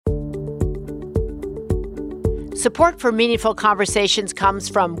Support for Meaningful Conversations comes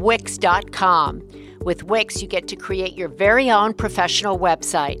from Wix.com. With Wix, you get to create your very own professional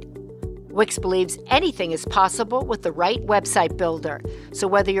website. Wix believes anything is possible with the right website builder. So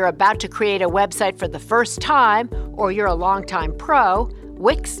whether you're about to create a website for the first time or you're a longtime pro,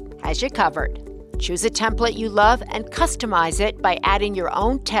 Wix has you covered. Choose a template you love and customize it by adding your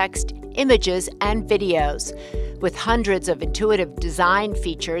own text, images, and videos. With hundreds of intuitive design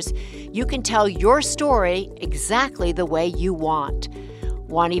features, you can tell your story exactly the way you want.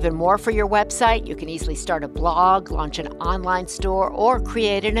 Want even more for your website? You can easily start a blog, launch an online store, or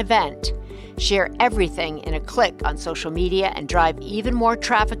create an event. Share everything in a click on social media and drive even more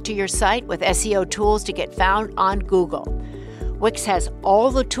traffic to your site with SEO tools to get found on Google. Wix has all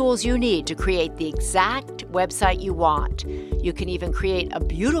the tools you need to create the exact website you want. You can even create a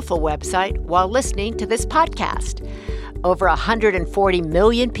beautiful website while listening to this podcast. Over 140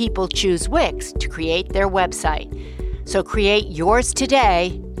 million people choose Wix to create their website. So create yours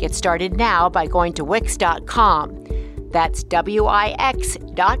today. Get started now by going to Wix.com. That's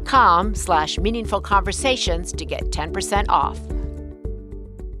Wix.com/meaningful conversations to get 10% off.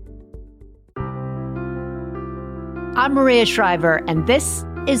 I'm Maria Shriver, and this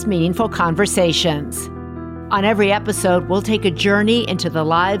is Meaningful Conversations. On every episode, we'll take a journey into the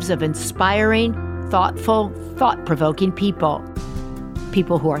lives of inspiring, thoughtful, thought-provoking people.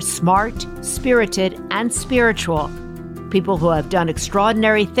 People who are smart, spirited, and spiritual. People who have done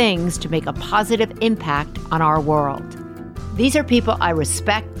extraordinary things to make a positive impact on our world. These are people I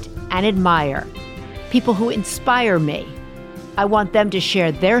respect and admire. People who inspire me. I want them to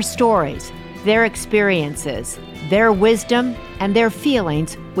share their stories, their experiences, their wisdom, and their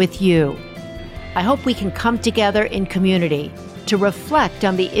feelings with you. I hope we can come together in community to reflect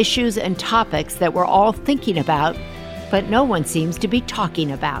on the issues and topics that we're all thinking about, but no one seems to be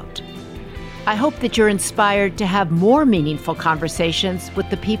talking about. I hope that you're inspired to have more meaningful conversations with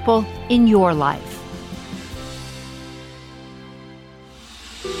the people in your life.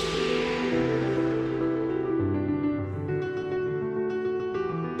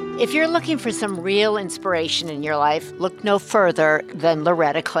 If you're looking for some real inspiration in your life, look no further than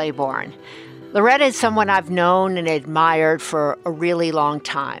Loretta Claiborne. Loretta is someone I've known and admired for a really long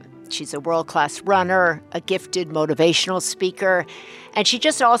time. She's a world-class runner, a gifted motivational speaker, and she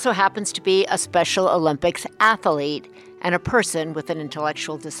just also happens to be a Special Olympics athlete and a person with an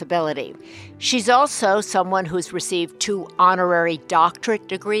intellectual disability. She's also someone who's received 2 honorary doctorate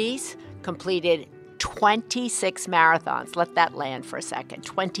degrees, completed 26 marathons. Let that land for a second.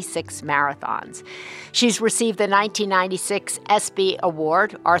 26 marathons. She's received the 1996 ESPY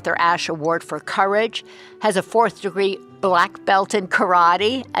Award, Arthur Ashe Award for Courage, has a 4th degree black belt in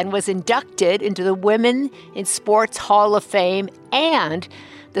karate, and was inducted into the Women in Sports Hall of Fame and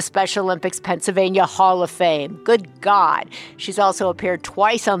the Special Olympics Pennsylvania Hall of Fame. Good God. She's also appeared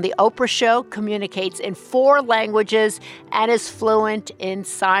twice on The Oprah Show, communicates in 4 languages, and is fluent in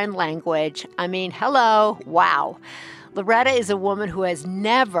sign language. I mean, hello. Wow. Loretta is a woman who has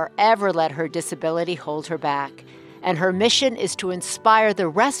never, ever let her disability hold her back. And her mission is to inspire the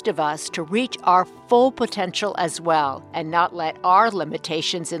rest of us to reach our full potential as well and not let our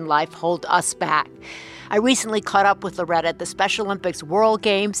limitations in life hold us back. I recently caught up with Loretta at the Special Olympics World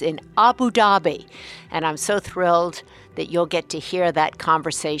Games in Abu Dhabi, and I'm so thrilled that you'll get to hear that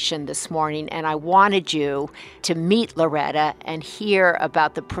conversation this morning. And I wanted you to meet Loretta and hear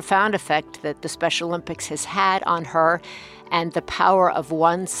about the profound effect that the Special Olympics has had on her and the power of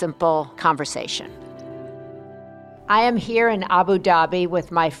one simple conversation. I am here in Abu Dhabi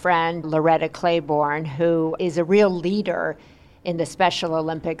with my friend Loretta Claiborne, who is a real leader in the Special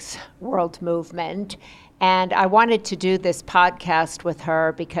Olympics world movement. And I wanted to do this podcast with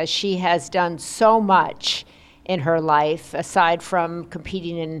her because she has done so much in her life, aside from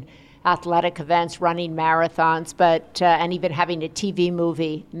competing in athletic events, running marathons, and even having a TV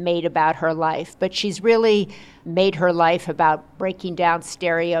movie made about her life. But she's really made her life about breaking down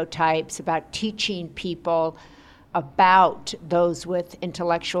stereotypes, about teaching people about those with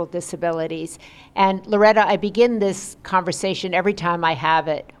intellectual disabilities. And Loretta, I begin this conversation every time I have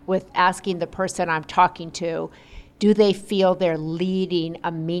it with asking the person I'm talking to, do they feel they're leading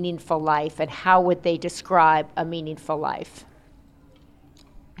a meaningful life, and how would they describe a meaningful life?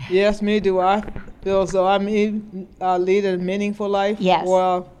 You ask me, do I feel as though I'm leading a meaningful life? Yes.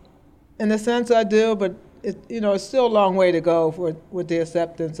 Well, in a sense I do, but it's still a long way to go with the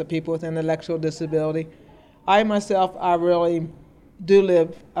acceptance of people with intellectual disability. I myself, I really do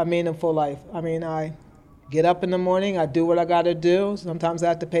live a meaningful life. I mean, I get up in the morning, I do what I got to do. Sometimes I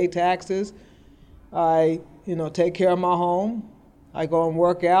have to pay taxes. I, take care of my home. I go and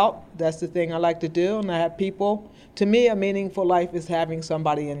work out. That's the thing I like to do. And I have people. To me, a meaningful life is having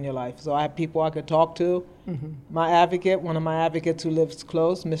somebody in your life. So I have people I could talk to. Mm-hmm. My advocate, one of my advocates who lives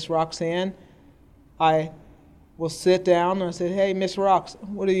close, Miss Roxanne, I will sit down and I say, hey, Miss Rox,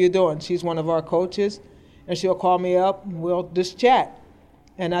 what are you doing? She's one of our coaches. And she'll call me up and we'll just chat.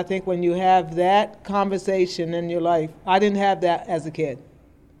 And I think when you have that conversation in your life, I didn't have that as a kid.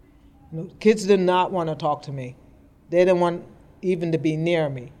 Kids did not want to talk to me. They didn't want even to be near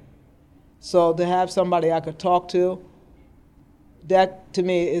me. So to have somebody I could talk to, that to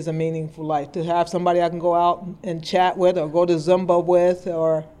me is a meaningful life. To have somebody I can go out and chat with or go to Zumba with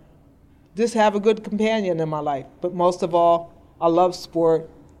or just have a good companion in my life. But most of all, I love sport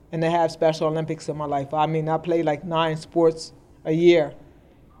and to have Special Olympics in my life. I mean, I play like 9 sports a year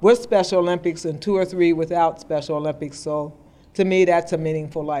with Special Olympics and 2 or 3 without Special Olympics. So to me, that's a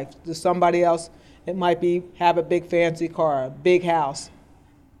meaningful life. To somebody else, it might be have a big fancy car, a big house.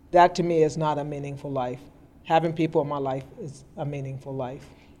 That to me is not a meaningful life. Having people in my life is a meaningful life.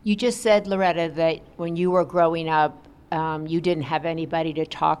 You just said, Loretta, that when you were growing up, you didn't have anybody to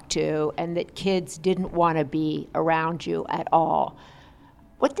talk to and that kids didn't want to be around you at all.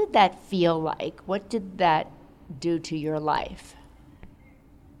 What did that feel like? What did that do to your life?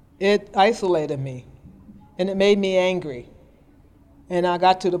 It isolated me and it made me angry. And I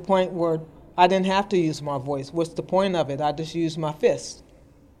got to the point where I didn't have to use my voice. What's the point of it? I just used my fist.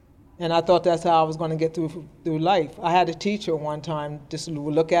 And I thought that's how I was going to get through life. I had a teacher one time just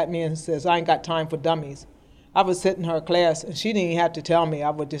look at me and says, I ain't got time for dummies. I would sit in her class, and she didn't even have to tell me. I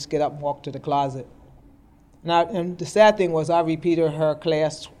would just get up and walk to the closet. And the sad thing was I repeated her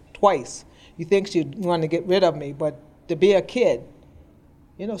class twice. You think she'd want to get rid of me, but to be a kid,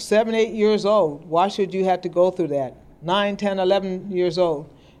 7, 8 years old, why should you have to go through that? 9, 10, 11 years old.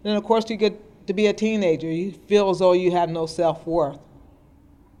 And then, of course, you get to be a teenager. You feel as though you have no self-worth.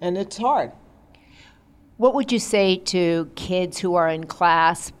 And it's hard. What would you say to kids who are in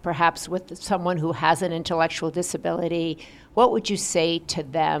class, perhaps with someone who has an intellectual disability? What would you say to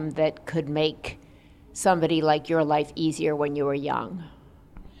them that could make somebody like your life easier when you were young?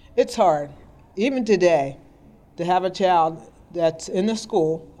 It's hard, even today, to have a child that's in the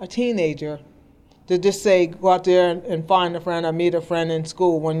school, a teenager, to just say, go out there and find a friend or meet a friend in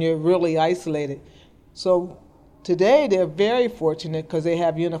school when you're really isolated. So today they're very fortunate because they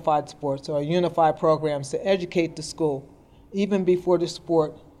have unified sports or unified programs to educate the school, even before the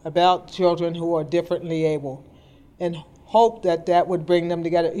sport, about children who are differently able, and hope that that would bring them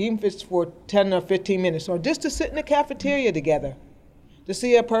together, even if it's for 10 or 15 minutes, or just to sit in the cafeteria together, to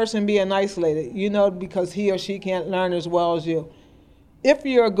see a person being isolated, because he or she can't learn as well as you. If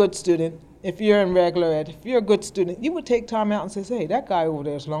you're a good student, if you're in regular ed, if you're a good student, you would take time out and say, hey, that guy over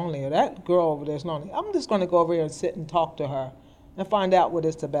there is lonely, or that girl over there is lonely. I'm just going to go over here and sit and talk to her and find out what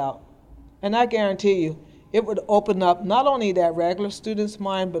it's about. And I guarantee you, it would open up not only that regular student's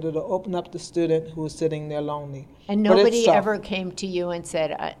mind, but it'll open up the student who is sitting there lonely. And nobody ever came to you and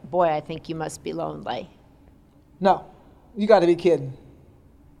said, boy, I think you must be lonely. No, you got to be kidding.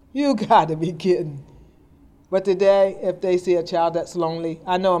 You got to be kidding. But today, if they see a child that's lonely,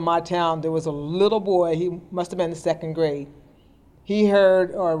 I know in my town there was a little boy, he must have been in 2nd grade. He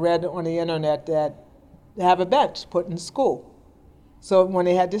heard or read on the internet that they have a bench put in school. So when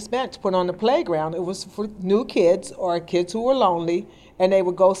they had this bench put on the playground, it was for new kids or kids who were lonely, and they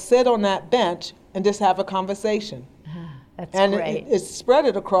would go sit on that bench and just have a conversation. That's and great. It spread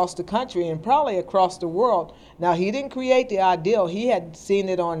it across the country and probably across the world. Now, he didn't create the ideal. He had seen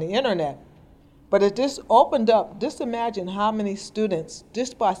it on the internet. But it just opened up. Just imagine how many students,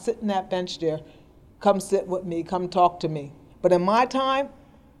 just by sitting that bench there, come sit with me, come talk to me. But in my time,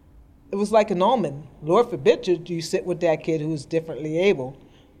 it was like an omen. Lord forbid you sit with that kid who's differently able.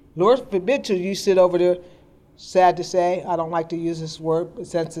 Lord forbid you sit over there, sad to say, I don't like to use this word, but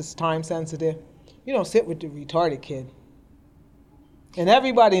since it's time sensitive, you don't sit with the retarded kid. And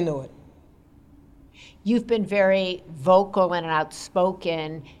everybody knew it. You've been very vocal and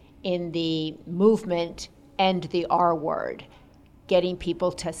outspoken in the movement and the R word, getting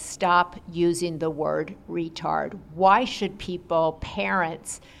people to stop using the word retard. Why should people,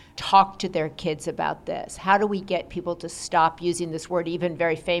 parents, talk to their kids about this? How do we get people to stop using this word? Even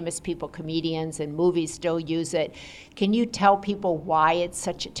very famous people, comedians and movies still use it. Can you tell people why it's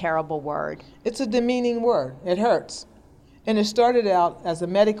such a terrible word? It's a demeaning word. It hurts. And it started out as a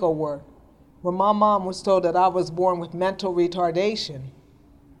medical word. When my mom was told that I was born with mental retardation,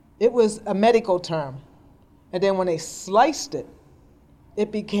 it was a medical term. And then when they sliced it,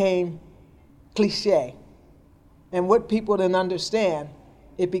 it became cliche. And what people didn't understand,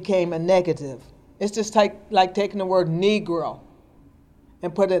 it became a negative. It's just like taking the word Negro.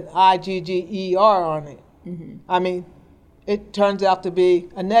 and put an IGGER on it. I mean, it turns out to be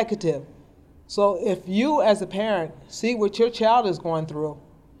a negative. So if you as a parent see what your child is going through,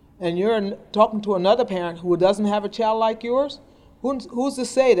 and you're talking to another parent who doesn't have a child like yours, who's to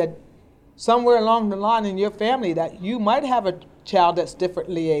say that somewhere along the line in your family that you might have a child that's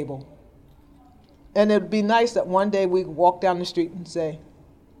differently able? And it'd be nice that one day we could walk down the street and say,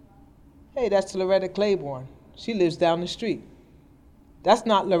 hey, that's Loretta Claiborne. She lives down the street. That's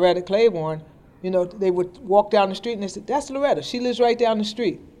not Loretta Claiborne. You know, they would walk down the street and they said, that's Loretta. She lives right down the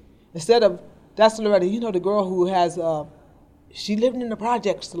street. Instead of, that's Loretta, you know, the girl who has, she lived in the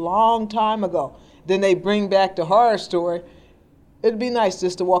projects a long time ago. Then they bring back the horror story. It'd be nice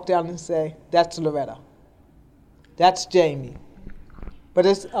just to walk down and say, that's Loretta. That's Jamie. But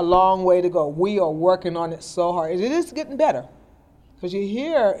it's a long way to go. We are working on it so hard. It is getting better. Because you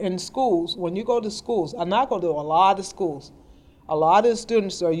hear in schools, when you go to schools, and I go to a lot of schools, a lot of the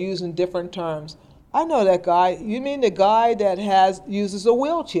students are using different terms. I know that guy. You mean the guy that uses a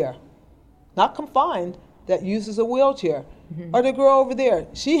wheelchair? Not confined, that uses a wheelchair. Or the girl over there,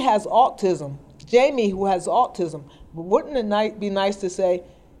 she has autism. Jamie, who has autism. But wouldn't it be nice to say,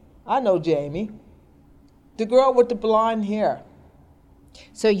 I know Jamie, the girl with the blonde hair.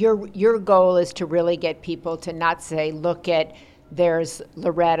 So your goal is to really get people to not say, look at, there's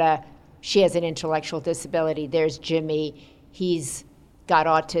Loretta, she has an intellectual disability. There's Jimmy, he's got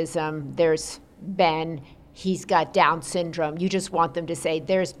autism. There's Ben, he's got Down syndrome. You just want them to say,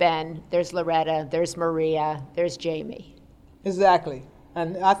 there's Ben, there's Loretta, there's Maria, there's Jamie. Exactly.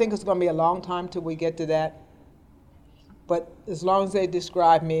 And I think it's going to be a long time till we get to that. But as long as they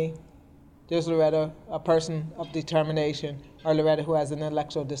describe me, there's Loretta, a person of determination, or Loretta who has an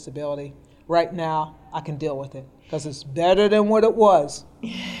intellectual disability. Right now, I can deal with it because it's better than what it was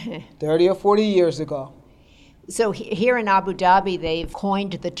 30 or 40 years ago. So here in Abu Dhabi, they've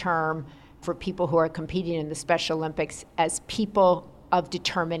coined the term for people who are competing in the Special Olympics as people of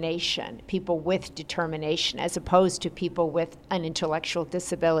determination, people with determination, as opposed to people with an intellectual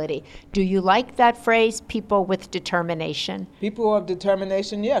disability. Do you like that phrase, people with determination? People of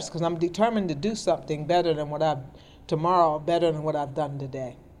determination, yes, because I'm determined to do something better than tomorrow, better than what I've done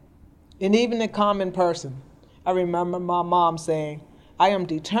today. And even a common person, I remember my mom saying, I am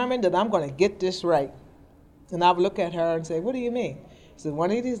determined that I'm going to get this right. And I would look at her and say, what do you mean? She said,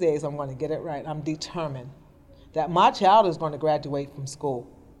 one of these days I'm going to get it right. I'm determined that my child is going to graduate from school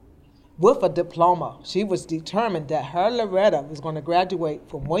with a diploma. She was determined that her Loretta was going to graduate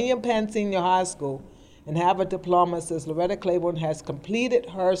from William Penn Senior High School and have a diploma that says Loretta Claiborne has completed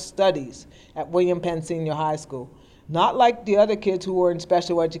her studies at William Penn Senior High School. Not like the other kids who were in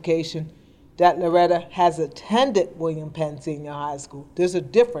special education, that Loretta has attended William Penn Senior High School. There's a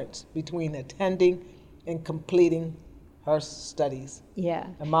difference between attending and completing her studies. Yeah.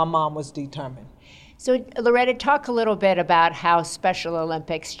 And my mom was determined. So Loretta, talk a little bit about how Special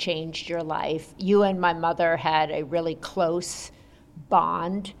Olympics changed your life. You and my mother had a really close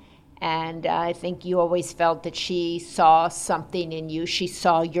bond, and I think you always felt that she saw something in you. She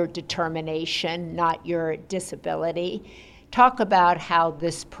saw your determination, not your disability. Talk about how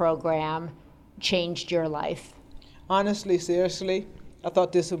this program changed your life. Honestly, seriously, I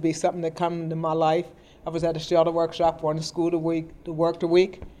thought this would be something that come into my life. I was at a shelter workshop, going to school to work the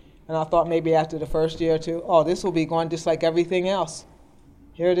week, and I thought maybe after the first year or two, oh, this will be going just like everything else.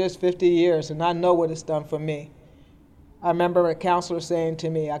 Here it is 50 years, and I know what it's done for me. I remember a counselor saying to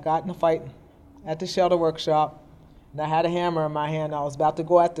me, I got in a fight at the shelter workshop, and I had a hammer in my hand. I was about to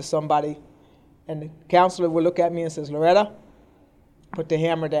go after somebody, and the counselor would look at me and says, Loretta, put the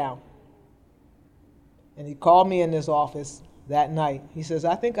hammer down. And he called me in his office that night. He says,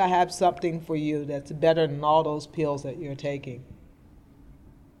 I think I have something for you that's better than all those pills that you're taking.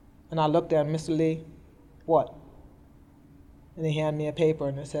 And I looked at him, Mr. Lee, what? And he handed me a paper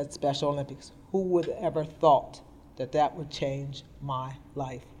and it said Special Olympics. Who would ever thought that that would change my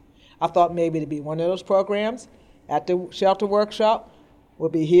life? I thought maybe to be one of those programs at the shelter workshop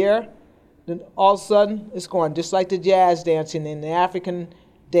would be here. Then all of a sudden it's going just like the jazz dancing and the African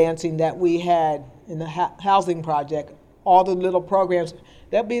dancing that we had in the housing project. All the little programs,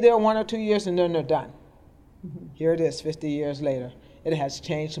 they'll be there 1 or 2 years and then they're done. Here it is 50 years later. It has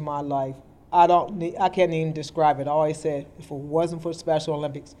changed my life. I can't even describe it. I always said, if it wasn't for Special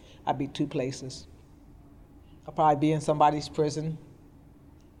Olympics, I'd be 2 places. I'd probably be in somebody's prison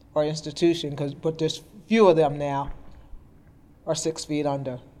or institution, but there's few of them now, or 6 feet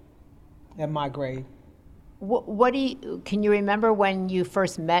under in my grave. Can you remember when you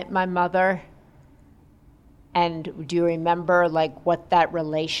first met my mother? And do you remember like what that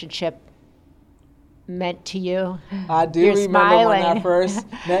relationship meant to you? I do You're remember smiling. when I first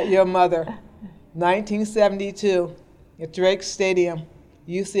met your mother. 1972 at Drake Stadium,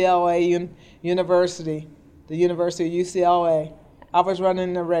 UCLA University, the University of UCLA. I was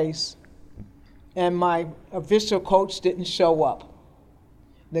running the race, and my official coach didn't show up.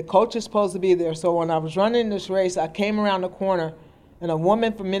 The coach is supposed to be there, so when I was running this race, I came around the corner, and a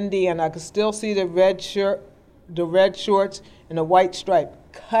woman from Indiana, I could still see the red shirt, the red shorts, and the white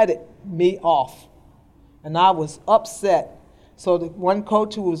stripe, cut me off. And I was upset. So the one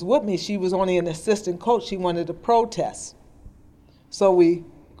coach who was with me, she was only an assistant coach. She wanted to protest. So we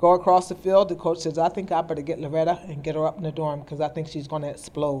go across the field. The coach says, I think I better get Loretta and get her up in the dorm because I think she's going to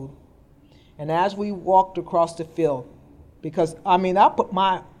explode. And as we walked across the field, because, I put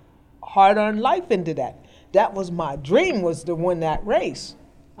my hard-earned life into that. That was my dream, was to win that race.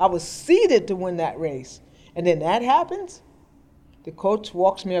 I was seeded to win that race. And then that happens. The coach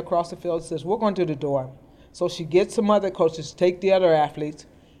walks me across the field and says, we're going to the dorm. So she gets some other coaches, take the other athletes,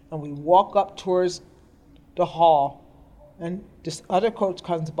 and we walk up towards the hall. And this other coach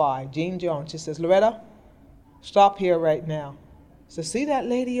comes by, Jean Jones. She says, Loretta, stop here right now. So see that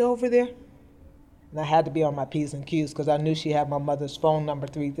lady over there? And I had to be on my P's and Q's because I knew she had my mother's phone number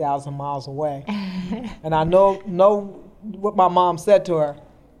 3,000 miles away. And I know what my mom said to her.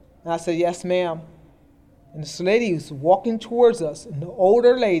 And I said, yes, ma'am. And this lady was walking towards us, an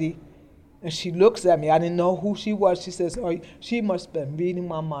older lady, and she looks at me. I didn't know who she was. She says, she must have been reading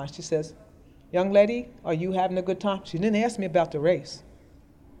my mind. She says, young lady, are you having a good time? She didn't ask me about the race.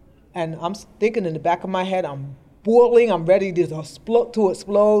 And I'm thinking in the back of my head, I'm boiling, I'm ready to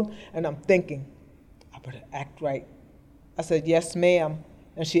explode, and I'm thinking, I better act right. I said, yes, ma'am.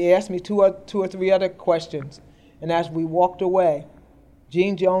 And she asked me two or three other questions. And as we walked away,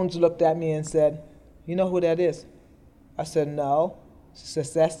 Jean Jones looked at me and said, you know who that is? I said, no. She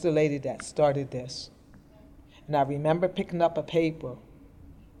says, that's the lady that started this. And I remember picking up a paper.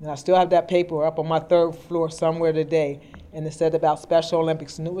 And I still have that paper up on my third floor somewhere today. And it said about Special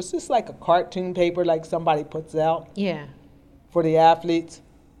Olympics. And it was just like a cartoon paper like somebody puts out for the athletes.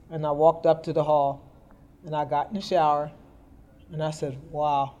 And I walked up to the hall. And I got in the shower. And I said,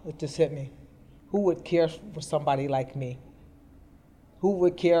 wow, it just hit me. Who would care for somebody like me? Who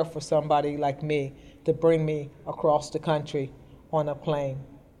would care for somebody like me to bring me across the country on a plane?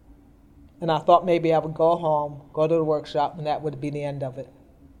 And I thought maybe I would go home, go to the workshop, and that would be the end of it.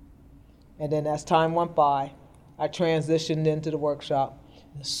 And then as time went by, I transitioned into the workshop.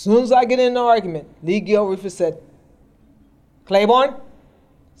 As soon as I get in the argument, Lee Gilreath said, Claiborne,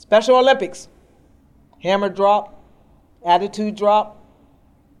 Special Olympics. Hammer dropped, attitude dropped,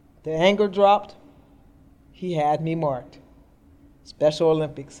 the anger dropped. He had me marked. Special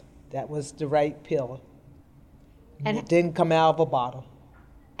Olympics. That was the right pill. And it didn't come out of a bottle.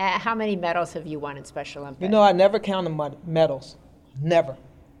 How many medals have you won in Special Olympics? You know, I never counted my medals. Never.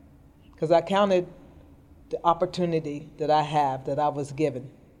 Because I counted the opportunity that I have, that I was given,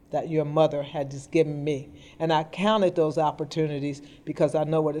 that your mother had just given me. And I counted those opportunities because I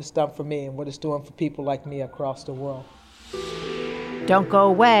know what it's done for me and what it's doing for people like me across the world. Don't go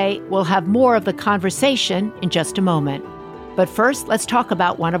away. We'll have more of the conversation in just a moment. But first, let's talk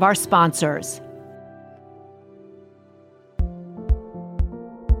about one of our sponsors.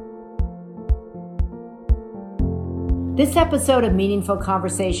 This episode of Meaningful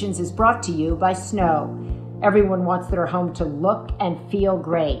Conversations is brought to you by Snow. Everyone wants their home to look and feel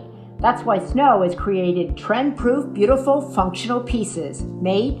great. That's why Snow has created trend-proof, beautiful, functional pieces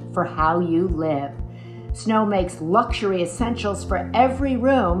made for how you live. Snow makes luxury essentials for every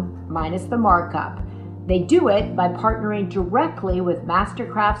room, minus the markup. They do it by partnering directly with master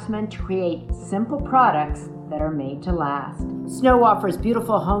craftsmen to create simple products that are made to last. Snow offers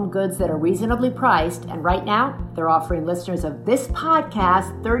beautiful home goods that are reasonably priced, and right now, they're offering listeners of this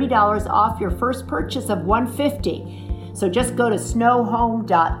podcast $30 off your first purchase of $150. So just go to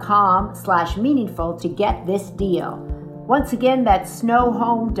snowhome.com/meaningful to get this deal. Once again, that's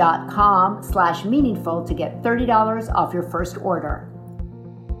snowhome.com/meaningful to get $30 off your first order.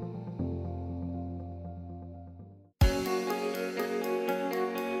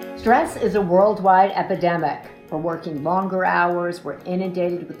 Stress is a worldwide epidemic. We're working longer hours, we're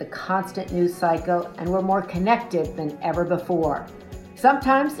inundated with the constant news cycle, and we're more connected than ever before.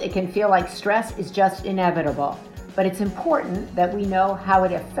 Sometimes it can feel like stress is just inevitable, but it's important that we know how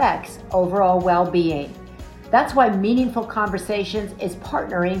it affects overall well-being. That's why Meaningful Conversations is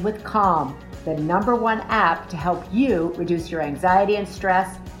partnering with Calm, the #1 app to help you reduce your anxiety and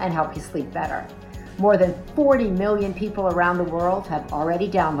stress and help you sleep better. More than 40 million people around the world have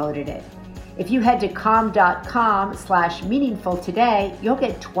already downloaded it. If you head to calm.com/meaningful today, you'll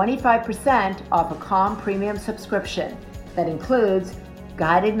get 25% off a Calm Premium subscription that includes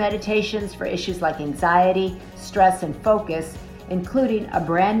guided meditations for issues like anxiety, stress, and focus, including a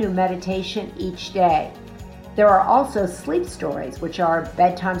brand new meditation each day. There are also sleep stories, which are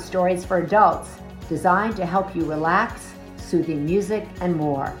bedtime stories for adults, designed to help you relax, soothing music, and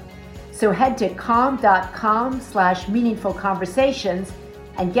more. So head to calm.com/meaningful conversations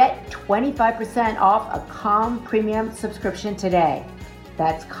and get 25% off a Calm Premium subscription today.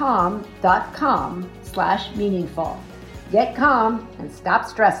 That's calm.com/meaningful. Get calm and stop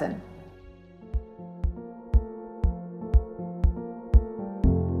stressing.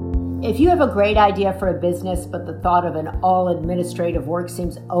 If you have a great idea for a business, but the thought of an all administrative work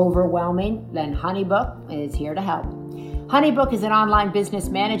seems overwhelming, then HoneyBook is here to help. HoneyBook is an online business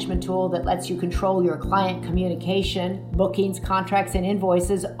management tool that lets you control your client communication, bookings, contracts, and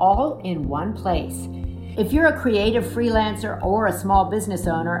invoices all in one place. If you're a creative freelancer or a small business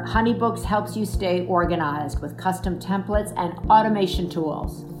owner, HoneyBooks helps you stay organized with custom templates and automation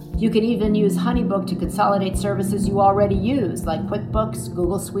tools. You can even use HoneyBook to consolidate services you already use, like QuickBooks,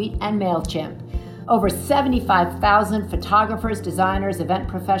 Google Suite, and MailChimp. Over 75,000 photographers, designers, event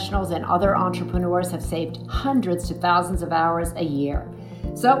professionals, and other entrepreneurs have saved hundreds to thousands of hours a year.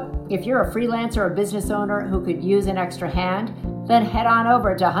 So, if you're a freelancer or business owner who could use an extra hand, then head on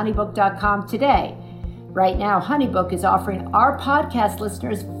over to honeybook.com today. Right now, HoneyBook is offering our podcast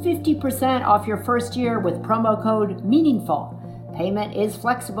listeners 50% off your first year with promo code MEANINGFUL. Payment is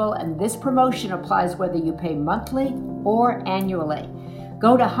flexible, and this promotion applies whether you pay monthly or annually.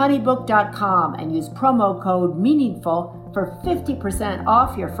 Go to honeybook.com and use promo code MEANINGFUL for 50%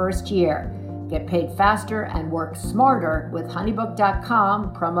 off your first year. Get paid faster and work smarter with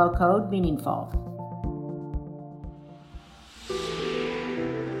honeybook.com, promo code MEANINGFUL.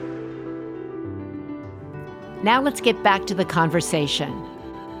 Now let's get back to the conversation.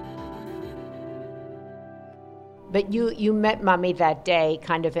 But you met Mommy that day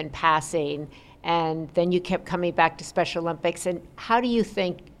kind of in passing, and then you kept coming back to Special Olympics. And how do you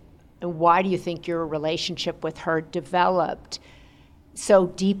think, and why do you think your relationship with her developed so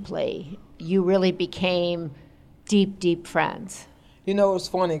deeply? You really became deep, deep friends. You know, it was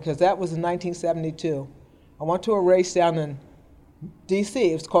funny because that was in 1972. I went to a race down in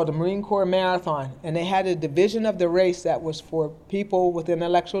D.C. It was called the Marine Corps Marathon, and they had a division of the race that was for people with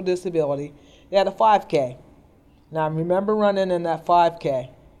intellectual disability. They had a 5K. Now, I remember running in that 5K,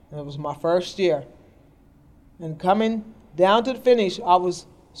 and it was my first year. And coming down to the finish, I was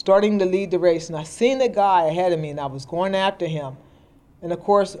starting to lead the race, and I seen a guy ahead of me, and I was going after him. And of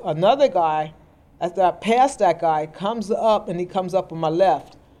course, another guy, after I passed that guy, comes up, and he comes up on my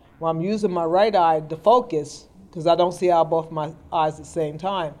left. Well, I'm using my right eye to focus, because I don't see out both my eyes at the same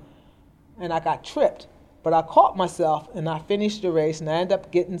time. And I got tripped. But I caught myself, and I finished the race, and I ended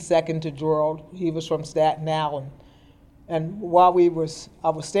up getting second to Gerald. He was from Staten Island. And while I was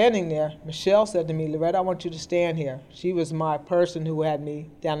standing there, Michelle said to me, "Loretta, I want you to stand here." She was my person who had me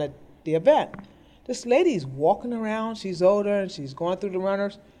down at the event. This lady's walking around. She's older, and she's going through the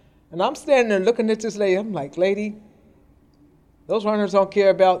runners. And I'm standing there looking at this lady. I'm like, "Lady, those runners don't care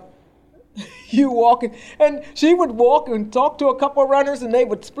about you walking." And she would walk and talk to a couple of runners, and they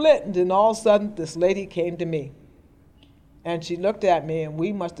would split. And then all of a sudden, this lady came to me. And she looked at me, and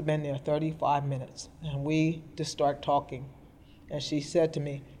we must have been there 35 minutes. And we just start talking. And she said to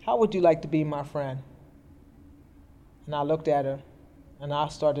me, "How would you like to be my friend?" And I looked at her, and I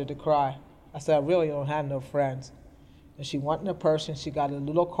started to cry. I said, "I really don't have no friends." And she went in her purse, and she got a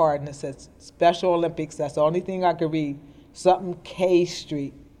little card, and it says, "Special Olympics." That's the only thing I could read. Something K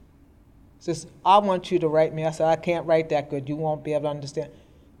Street. Says, "I want you to write me." I said, "I can't write that good. You won't be able to understand."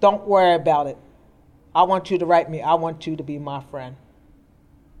 "Don't worry about it. I want you to write me. I want you to be my friend."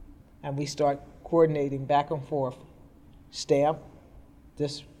 And we start coordinating back and forth. Stamp,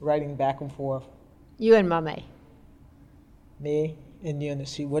 just writing back and forth. You and Mommy. Me and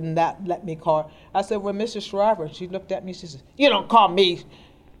Eunice. She wouldn't let me call her. I said, "Well, Mrs. Shriver." She looked at me. She said, "You don't call me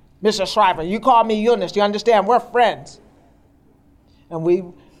Mrs. Shriver. You call me Eunice. You understand? We're friends."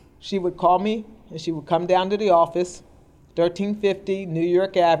 And she would call me, and she would come down to the office, 1350 New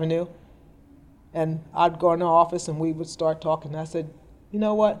York Avenue. And I'd go in the office, and we would start talking. I said, "You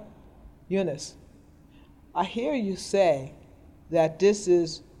know what, Eunice, I hear you say that this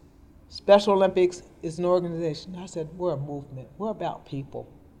is Special Olympics is an organization." I said, "We're a movement. We're about people."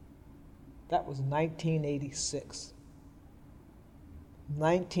 That was 1986.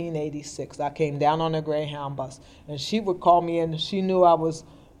 1986. I came down on a Greyhound bus, and she would call me in. She knew I was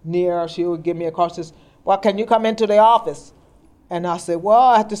near. She would give me a call. She says, "Well, can you come into the office?" And I said, well,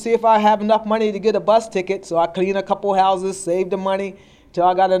 I have to see if I have enough money to get a bus ticket. So I cleaned a couple houses, saved the money till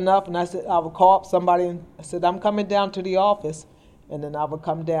I got enough. And I said, I would call up somebody and I said, I'm coming down to the office. And then I would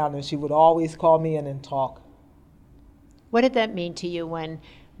come down and she would always call me in and talk. What did that mean to you when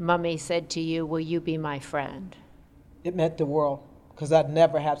Mommy said to you, will you be my friend? It meant the world, because I'd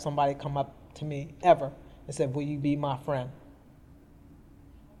never had somebody come up to me ever and said, will you be my friend?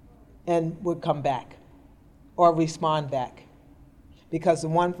 And would come back or respond back. Because the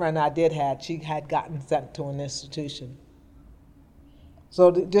one friend I did have, she had gotten sent to an institution.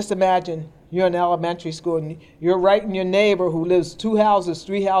 So just imagine you're in elementary school and you're writing your neighbor who lives 2 houses,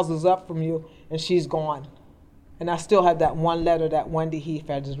 3 houses up from you, and she's gone. And I still have that one letter that Wendy Heath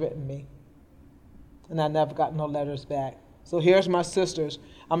has written me. And I never got no letters back. So here's my sisters.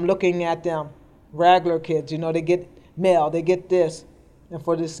 I'm looking at them, regular kids, they get mail, they get this. And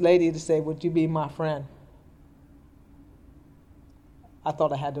for this lady to say, would you be my friend? I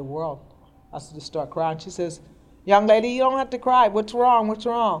thought I had the world. I just start crying. She says, young lady, you don't have to cry. What's wrong? What's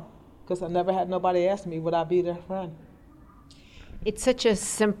wrong? Because I never had nobody ask me, would I be their friend? It's such a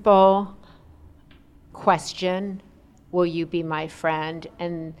simple question, will you be my friend?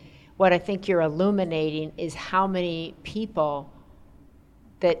 And what I think you're illuminating is how many people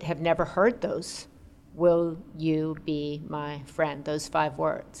that have never heard those, will you be my friend, those 5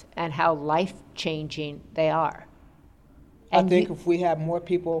 words, and how life-changing they are. And I think if we had more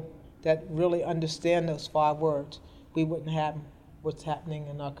people that really understand those 5 words, we wouldn't have what's happening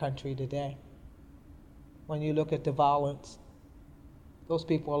in our country today. When you look at the violence, those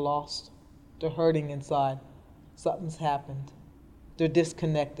people are lost. They're hurting inside. Something's happened. They're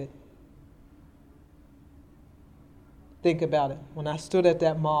disconnected. Think about it. When I stood at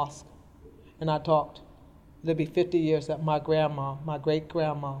that mosque and I talked, it'll be 50 years that my grandma, my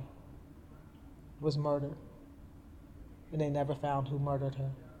great-grandma, was murdered. And they never found who murdered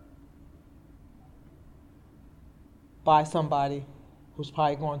her. By somebody who's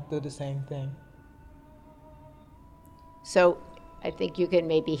probably going through the same thing. So I think you can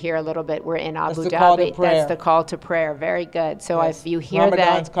maybe hear a little bit. We're in Abu That's the call to Dhabi. prayer. That's the call to prayer. Very good. So Yes. if you hear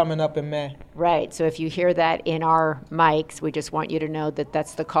Ramadan's that, coming up in May. right. So if you hear that in our mics, we just want you to know that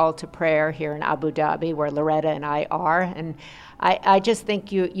that's the call to prayer here in Abu Dhabi, where Loretta and I are. And I just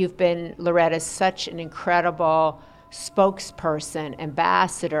think you've been, Loretta, such an incredible spokesperson,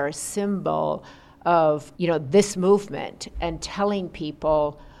 ambassador, symbol of this movement, and telling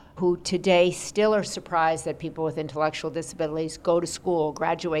people who today still are surprised that people with intellectual disabilities go to school,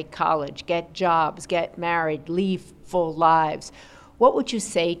 graduate college, get jobs, get married, leave full lives. What would you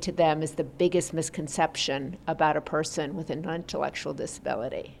say to them is the biggest misconception about a person with an intellectual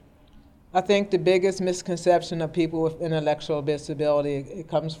disability? I think the biggest misconception of people with intellectual disability, it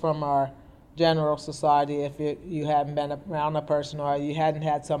comes from our general society. If you haven't been around a person or you hadn't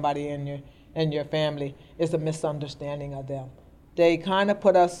had somebody in your family, is a misunderstanding of them. They kind of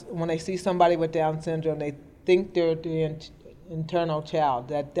put us, when they see somebody with Down syndrome, they think they're the internal child,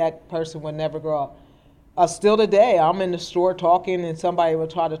 that person will never grow up. Still today, I'm in the store talking and somebody will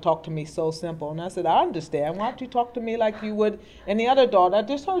try to talk to me so simple. And I said, I understand. Why don't you talk to me like you would any other daughter? I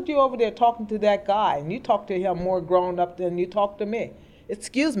just heard you over there talking to that guy, and you talk to him more grown up than you talk to me.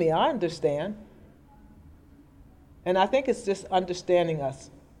 Excuse me, I understand. And I think it's just understanding us.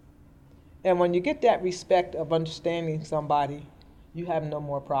 And when you get that respect of understanding somebody, you have no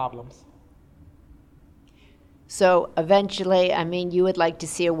more problems. So eventually, you would like to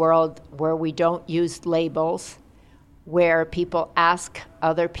see a world where we don't use labels, where people ask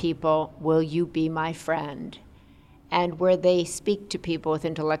other people, will you be my friend? And where they speak to people with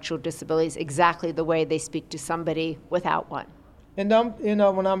intellectual disabilities exactly the way they speak to somebody without one. And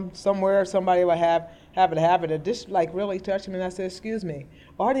when I'm somewhere, somebody will have a habit of just really touch me, and I say, excuse me.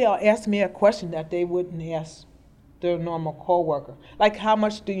 Or they'll ask me a question that they wouldn't ask their normal coworker. Like, how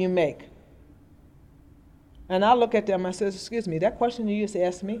much do you make? And I look at them and I say, excuse me, that question you just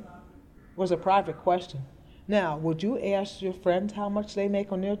asked me was a private question. Now, would you ask your friends how much they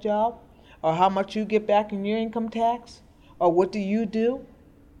make on their job? Or how much you get back in your income tax? Or what do you do?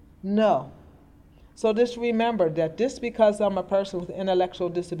 No. So just remember that just because I'm a person with intellectual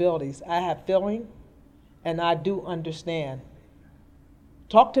disabilities, I have feeling and I do understand.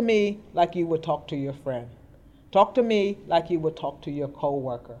 Talk to me like you would talk to your friend. Talk to me like you would talk to your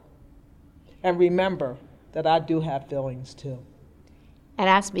coworker. And remember that I do have feelings too. And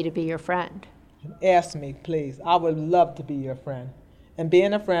ask me to be your friend. Ask me, please. I would love to be your friend. And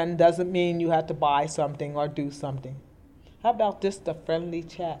being a friend doesn't mean you have to buy something or do something. How about just a friendly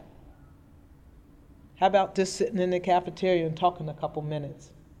chat? How about just sitting in the cafeteria and talking a couple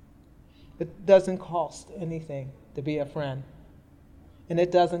minutes? It doesn't cost anything to be a friend. And it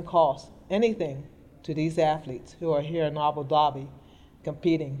doesn't cost anything to these athletes who are here in Abu Dhabi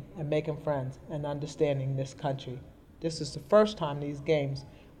competing and making friends and understanding this country. This is the first time these games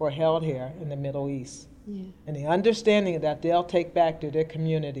were held here in the Middle East. Yeah. And the understanding that they'll take back to their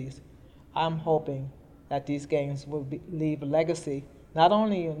communities, I'm hoping that these games will leave a legacy, not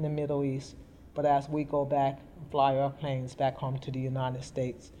only in the Middle East, but as we go back and fly our planes back home to the United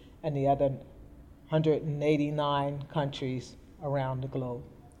States and the other 189 countries around the globe.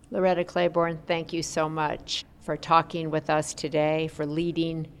 Loretta Claiborne, thank you so much for talking with us today, for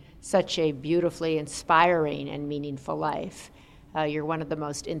leading such a beautifully inspiring and meaningful life. You're one of the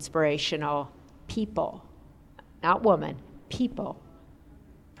most inspirational people, not woman, people,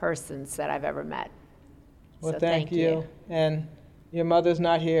 persons that I've ever met. Well, so thank you. And your mother's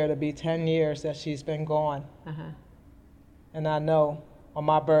not here. It'll be 10 years that she's been gone. Uh-huh. And I know on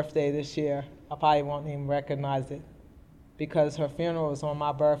my birthday this year, I probably won't even recognize it because her funeral was on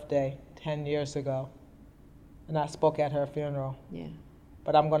my birthday 10 years ago. And I spoke at her funeral. Yeah.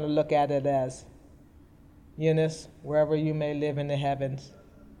 But I'm going to look at it as, Eunice, wherever you may live in the heavens,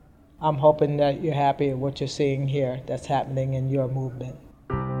 I'm hoping that you're happy at what you're seeing here that's happening in your movement.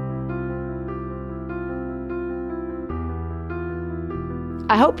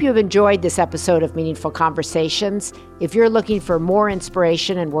 I hope you have enjoyed this episode of Meaningful Conversations. If you're looking for more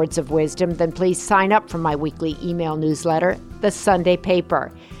inspiration and words of wisdom, then please sign up for my weekly email newsletter, The Sunday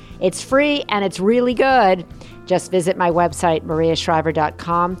Paper. It's free and it's really good. Just visit my website,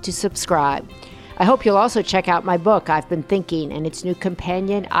 mariashriver.com, to subscribe. I hope you'll also check out my book, I've Been Thinking, and its new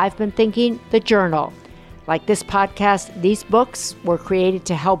companion, I've Been Thinking, The Journal. Like this podcast, these books were created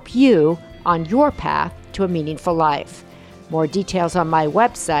to help you on your path to a meaningful life. More details on my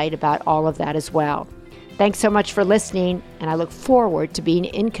website about all of that as well. Thanks so much for listening, and I look forward to being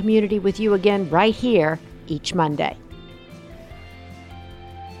in community with you again right here each Monday.